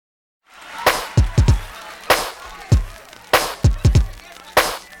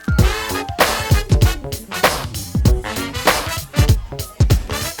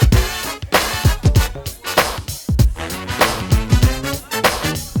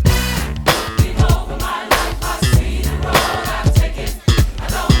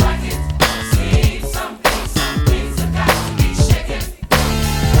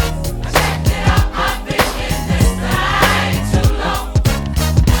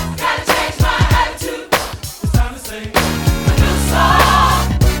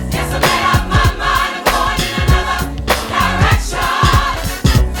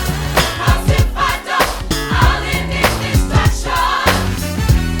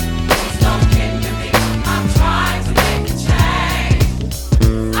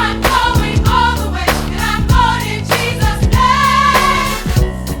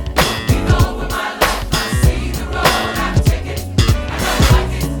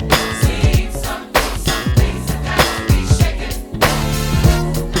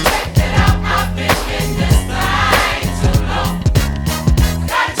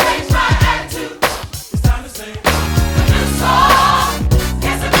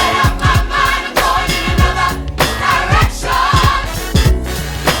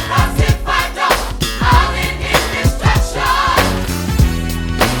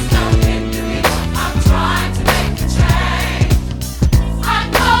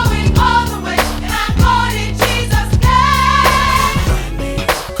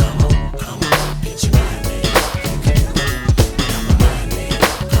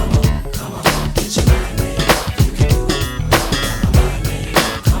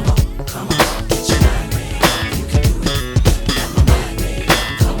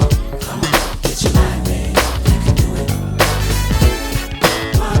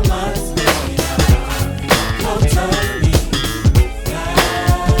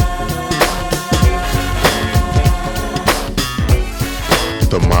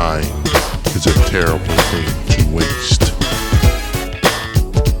terrible thing to waste.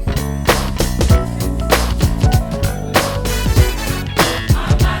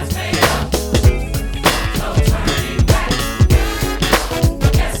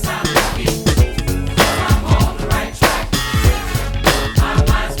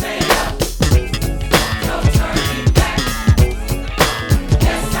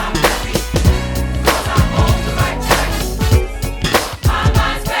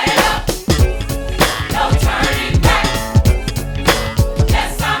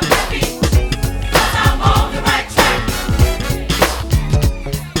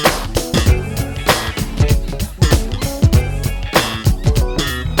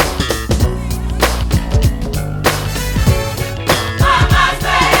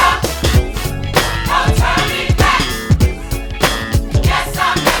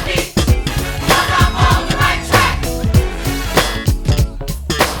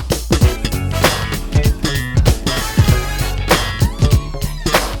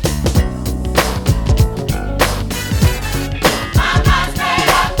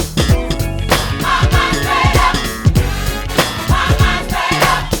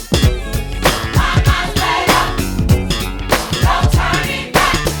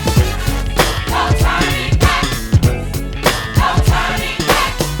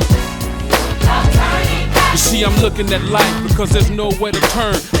 I'm looking at life because there's nowhere to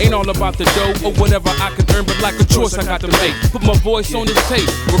turn. Ain't all about the dough or whatever I can earn, but like a choice I got to make. Put my voice on this tape,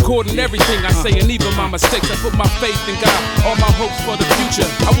 recording everything I say and even my mistakes. I put my faith in God, all my hopes for the future.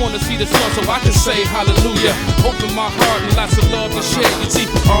 I want to see the sun so I can say hallelujah. Open my heart and lots of love to share. You see,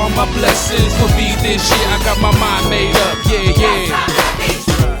 all my blessings will be this year. I got my mind made up, yeah, yeah.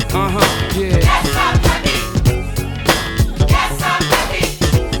 Yeah.